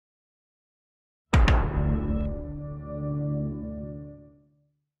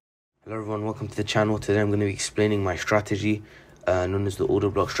Hello everyone, welcome to the channel. Today I'm going to be explaining my strategy known as the order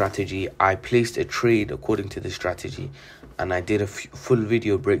block strategy. I placed a trade according to this strategy and I did a full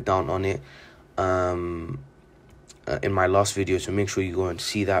video breakdown on it in my last video, so make sure you go and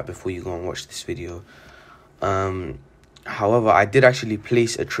see that before you go and watch this video. However, I did actually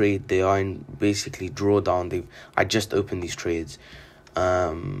place a trade. They are in basically drawdown. I just opened these trades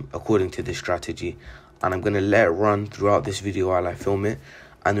according to this strategy, and I'm going to let it run throughout this video while I film it,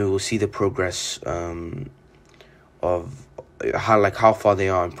 and we will see the progress of how far they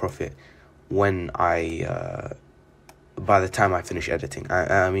are in profit when by the time I finish editing.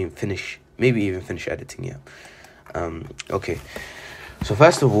 Maybe even finish editing, yeah. Okay, so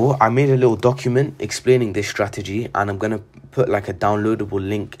first of all, I made a little document explaining this strategy, and I'm gonna put like a downloadable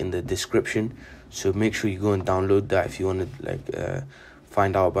link in the description, so make sure you go and download that if you want to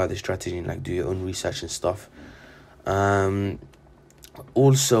find out about the strategy and do your own research and stuff.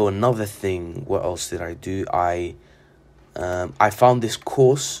 Also, another thing, what else did I do? I found this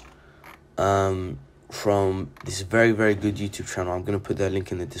course from this very good YouTube channel. I'm gonna put that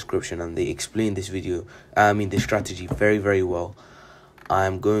link in the description, and they explain this this strategy very well.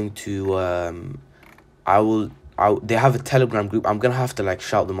 I'm going to they have a Telegram group. I'm gonna have to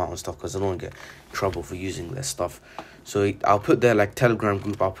shout them out and stuff because I don't want to get in trouble for using their stuff. So I'll put their Telegram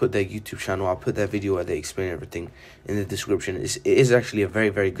group, I'll put their YouTube channel, I'll put their video where they explain everything in the description. It is actually a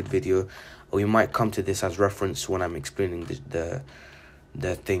very good video. We might come to this as reference when I'm explaining the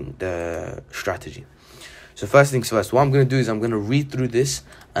strategy. So first things first, what I'm going to do is I'm going to read through this,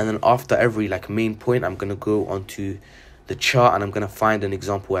 and then after every main point, I'm going to go onto the chart and I'm going to find an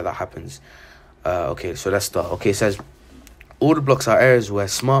example where that happens. Okay, so let's start. Okay, it says order blocks are areas where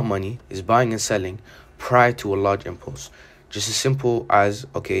smart money is buying and selling prior to a large impulse. Just as simple as,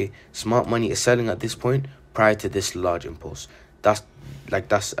 okay, smart money is selling at this point prior to this large impulse. That's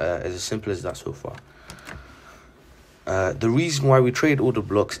as simple as that so far. The reason why we trade order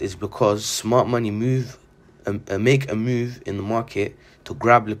blocks is because smart money make a move in the market to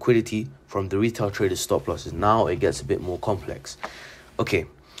grab liquidity from the retail traders' stop losses. Now it gets a bit more complex. Okay,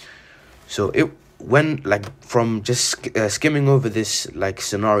 so from just skimming over this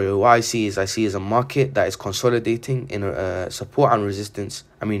scenario, what I see is a market that is consolidating in a support and resistance.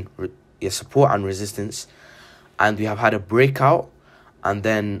 Support and resistance, and we have had a breakout, and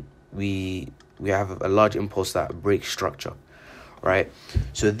then we have a large impulse that breaks structure, right?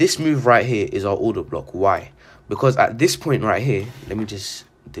 So this move right here is our order block. Why? Because at this point right here, let me just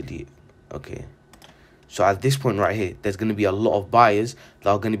delete. Okay, so at this point right here, there's going to be a lot of buyers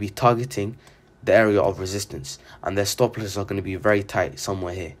that are going to be targeting the area of resistance, and their stop losses are going to be very tight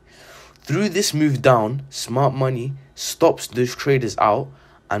somewhere here. Through this move down, smart money stops those traders out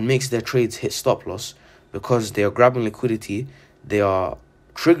and makes their trades hit stop loss, because they are grabbing liquidity, they are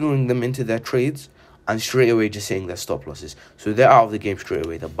triggering them into their trades, and straight away just hitting their stop losses. So they're out of the game straight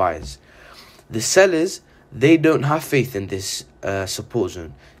away, the buyers. The sellers, they don't have faith in this support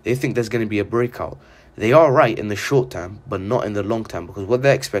zone. They think there's going to be a breakout. They are right in the short term, but not in the long term, because what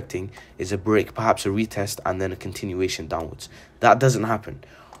they're expecting is a break, perhaps a retest, and then a continuation downwards. That doesn't happen.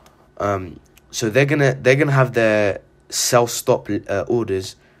 So they're gonna have their sell stop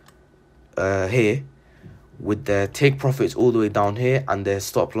orders here, with their take profits all the way down here and their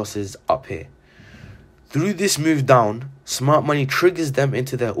stop losses up here. Through this move down, smart money triggers them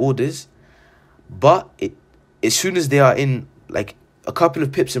into their orders, but as soon as they are in a couple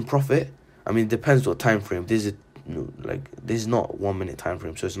of pips in profit, it depends what time frame. This is not 1 minute time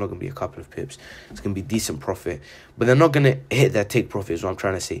frame, so it's not going to be a couple of pips. It's going to be decent profit, but they're not going to hit their take profit, is what I'm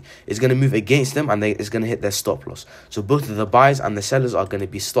trying to say. It's going to move against them, and it's going to hit their stop loss. So both of the buyers and the sellers are going to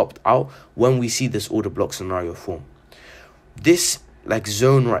be stopped out when we see this order block scenario form. This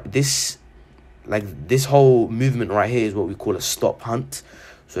zone right, this whole movement right here is what we call a stop hunt.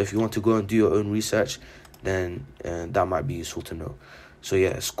 So if you want to go and do your own research, then that might be useful to know. So yeah,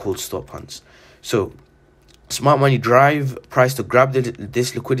 it's called stop hunts. So smart money drive price to grab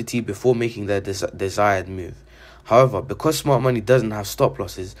this liquidity before making their desired move. However, because smart money doesn't have stop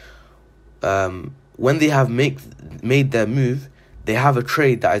losses, when they have made their move, they have a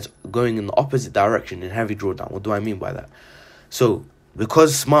trade that is going in the opposite direction in heavy drawdown. What do I mean by that? So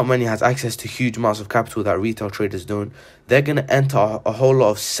because smart money has access to huge amounts of capital that retail traders don't, they're going to enter a whole lot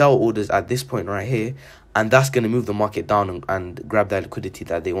of sell orders at this point right here, and that's going to move the market down and grab that liquidity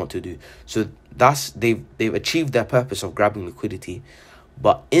that they want to do. So they've achieved their purpose of grabbing liquidity,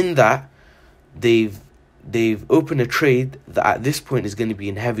 but in that they've opened a trade that at this point is going to be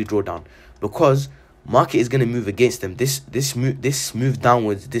in heavy drawdown, because market is going to move against them. This move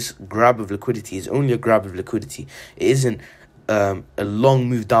downwards, this grab of liquidity is only a grab of liquidity. It isn't a long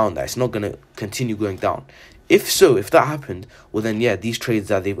move down, that it's not going to continue going down. If that happened, well then yeah, these trades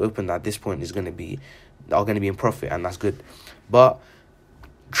that they've opened at this point are going to be in profit, and that's good. But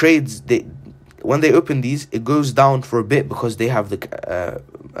trades, when they open these, it goes down for a bit because they have the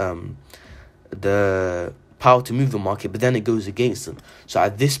power to move the market, but then it goes against them. So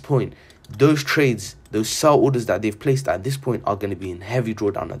at this point, those trades, those sell orders that they've placed at this point are going to be in heavy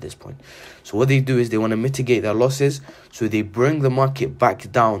drawdown at this point. So what they do is they want to mitigate their losses, so they bring the market back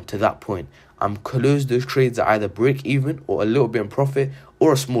down to that point and close those trades at either break even or a little bit in profit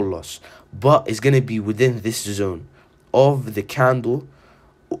or a small loss. But it's going to be within this zone of the candle,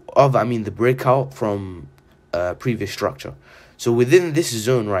 the breakout from previous structure. So within this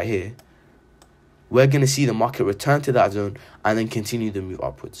zone right here, we're going to see the market return to that zone and then continue the move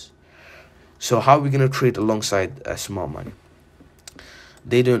upwards. So how are we going to trade alongside smart money?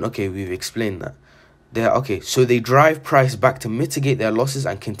 We've explained that. So they drive price back to mitigate their losses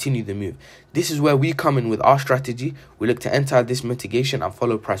and continue the move. This is where we come in with our strategy. We look to enter this mitigation and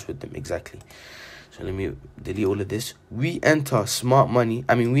follow price with them, exactly. So let me delete all of this. We enter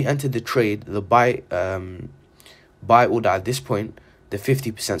the trade, the buy order at this point, the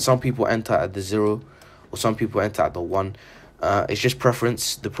 50%. Some people enter at the 0, or some people enter at the 1. It's just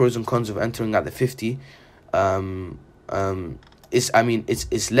preference. The pros and cons of entering at the 50.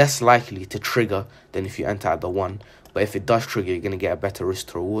 It's less likely to trigger than if you enter at the 1. But if it does trigger, you're gonna get a better risk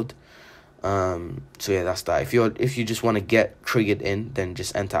to reward. So yeah, that's that. If you just want to get triggered in, then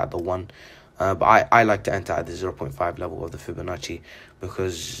just enter at the 1. But I like to enter at the 0.5 level of the Fibonacci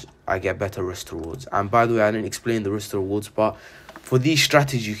because I get better risk to rewards. And by the way, I didn't explain the risk to rewards part. For these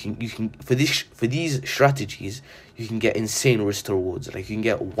strategies, you can get insane risk to rewards. Like you can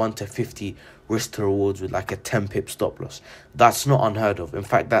get 1 to 50 risk to rewards with like a 10 pip stop loss. That's not unheard of. In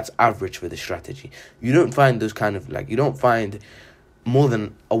fact, that's average for this strategy. You don't find you don't find more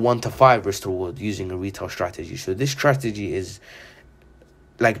than a 1 to 5 risk to reward using a retail strategy. So this strategy is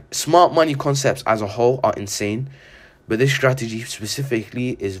smart money concepts as a whole are insane, but this strategy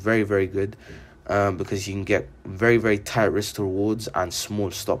specifically is very, very good. Because you can get very, very tight risk to rewards and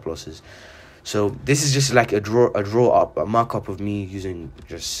small stop losses. So this is just like a markup of me using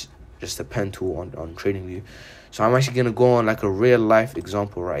just a pen tool on TradingView. So I'm actually gonna go on like a real life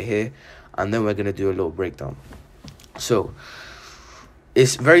example right here, and then we're gonna do a little breakdown. So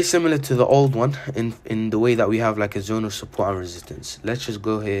it's very similar to the old one in the way that we have like a zone of support and resistance. Let's just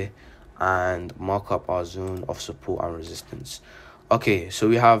go here and mark up our zone of support and resistance. Okay, so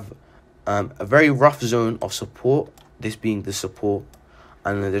we have a very rough zone of support, this being the support,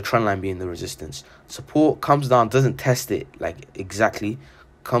 and then the trend line being the resistance. Support comes down, doesn't test it like exactly,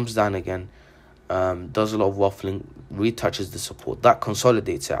 comes down again, does a lot of waffling, retouches the support. That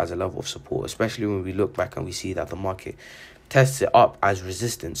consolidates it as a level of support, especially when we look back and we see that the market tests it up as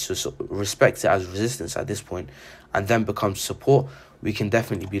resistance, so respects it as resistance at this point, and then becomes support. We can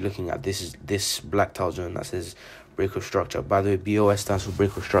definitely be looking at this black tile zone that says break of structure. By the way, BOS stands for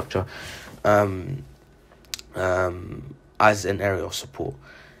break of structure, as an area of support.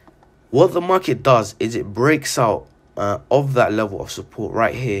 What the market does is it breaks out of that level of support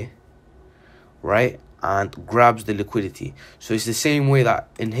right here, right, and grabs the liquidity. So it's the same way that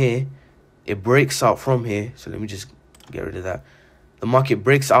in here it breaks out from here. So let me just get rid of that. The market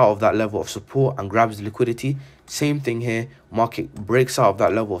breaks out of that level of support and grabs the liquidity. Same thing here. Market breaks out of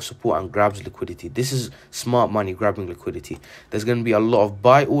that level of support and grabs liquidity. This is smart money grabbing liquidity. There's going to be a lot of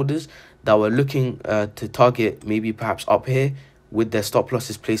buy orders that were looking to target maybe perhaps up here with their stop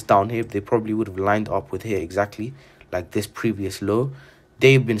losses placed down here. They probably would have lined up with here exactly like this previous low.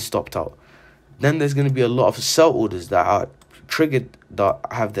 They've been stopped out. Then there's going to be a lot of sell orders that are triggered, that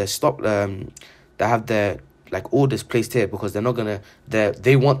have their orders placed here because they're not gonna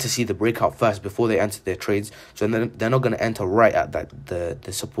they want to see the breakout first before they enter their trades. So then they're not gonna enter right at the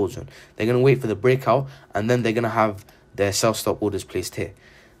support zone. They're gonna wait for the breakout, and then they're gonna have their sell stop orders placed here.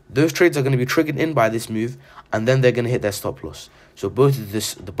 Those trades are gonna be triggered in by this move, and then they're gonna hit their stop loss. So both of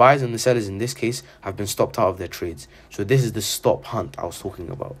the buyers and the sellers in this case have been stopped out of their trades. So this is the stop hunt I was talking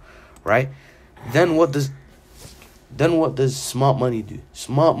about, right? Then what does smart money do?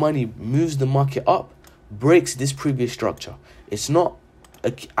 Smart money moves the market up, breaks this previous structure. It's not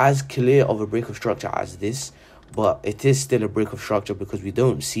as clear of a break of structure as this, but it is still a break of structure because we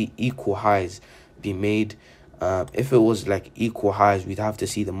don't see equal highs be made. If it was like equal highs, we'd have to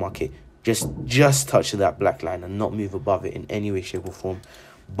see the market just touch that black line and not move above it in any way, shape or form.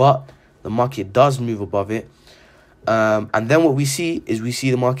 But the market does move above it. And then what we see is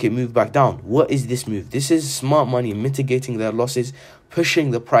the market move back down. What is this move? This is smart money mitigating their losses,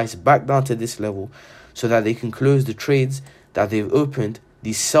 pushing the price back down to this level so that they can close the trades that they've opened,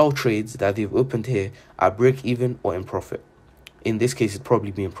 these sell trades that they've opened here, at break even or in profit. In this case, it'd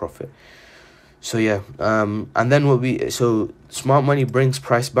probably be in profit. So yeah, and then so smart money brings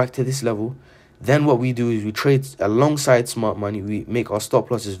price back to this level. Then what we do is we trade alongside smart money. We make our stop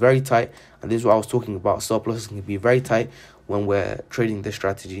losses very tight, and this is what I was talking about. Stop losses can be very tight when we're trading this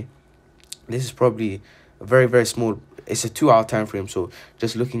strategy. This is probably a very, very small. It's a 2-hour time frame, so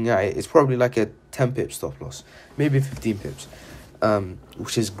just looking at it, it's probably like a 10 pip stop loss, maybe 15 pips,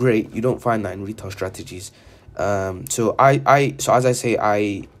 which is great. You don't find that in retail strategies. So as I say,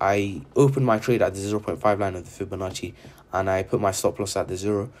 I opened my trade at the 0.5 line of the Fibonacci, and I put my stop loss at the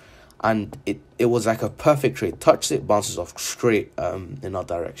 0, and it was like a perfect trade. Touches it, bounces off straight in our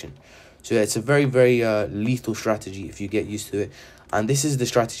direction. So yeah, it's a very, very lethal strategy if you get used to it. And this is the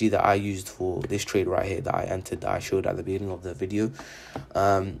strategy that I used for this trade right here that I entered, that I showed at the beginning of the video.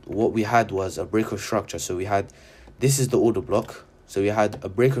 What we had was a break of structure. So this is the order block. So we had a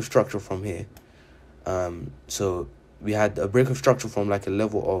break of structure from here. So we had a break of structure from like a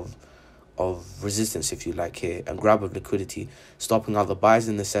level of resistance, if you like, here, and grab of liquidity, stopping out the buyers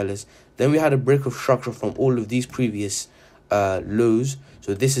and the sellers. Then we had a break of structure from all of these previous lows.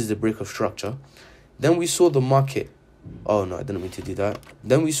 So this is the break of structure. Then we saw the market. Oh no, I didn't mean to do that.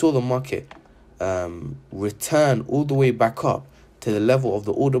 Then we saw the market return all the way back up to the level of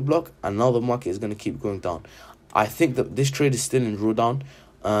the order block, and now the market is going to keep going down. I think that this trade is still in drawdown,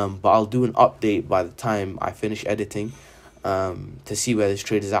 but I'll do an update by the time I finish editing to see where this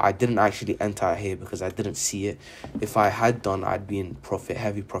trade is at. I didn't actually enter here because I didn't see it. If I had done, I'd be in profit,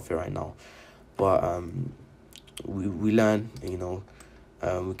 heavy profit right now. But we learn, you know,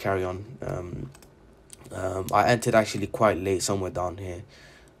 we carry on. I entered actually quite late, somewhere down here.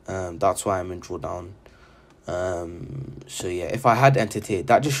 That's why I'm in drawdown. So yeah, if I had entered here,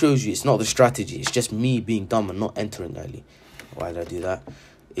 that just shows you it's not the strategy. It's just me being dumb and not entering early. Why did I do that?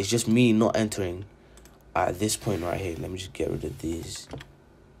 It's just me not entering at this point right here. Let me just get rid of these.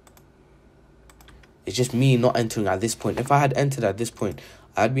 It's just me not entering at this point. If I had entered at this point,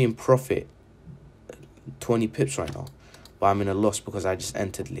 I'd be in profit 20 pips right now. But I'm in a loss because I just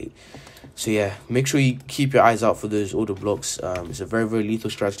entered late. So yeah, make sure you keep your eyes out for those order blocks. It's a very, very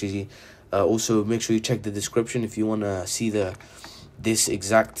lethal strategy. Also, make sure you check the description if you want to see this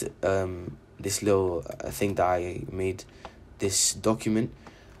exact this little thing that I made, this document,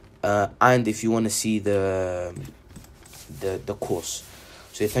 and if you want to see the course.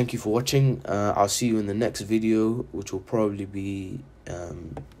 So thank you for watching. I'll see you in the next video, which will probably be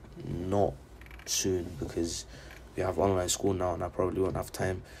not soon because we have online school now and I probably won't have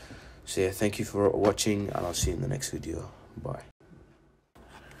time. So yeah, thank you for watching, and I'll see you in the next video. Bye.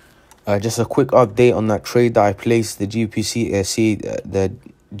 Just a quick update on that trade that I placed, the the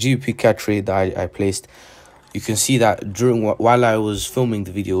GBP CAD trade that I placed. You can see that while I was filming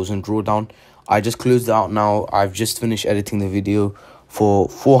the video, it was in drawdown. I just closed it out now. I've just finished editing the video for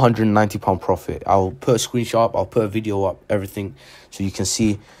 £490 profit. I'll put a screenshot up, I'll put a video up, everything, so you can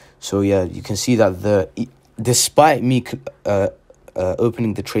see. So yeah, you can see that despite me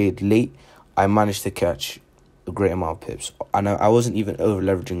opening the trade late, I managed to catch a great amount of pips, and I wasn't even over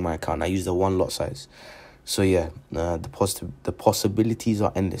leveraging my account. I used the one lot size. So yeah, the possibilities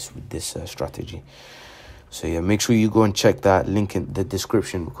are endless with this strategy. So yeah, make sure you go and check that link in the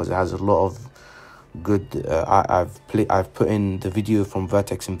description because it has a lot of good. I've put in the video from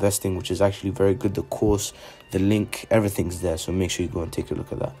Vertex Investing, which is actually very good. The course, the link, everything's there. So make sure you go and take a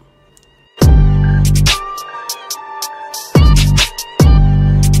look at that.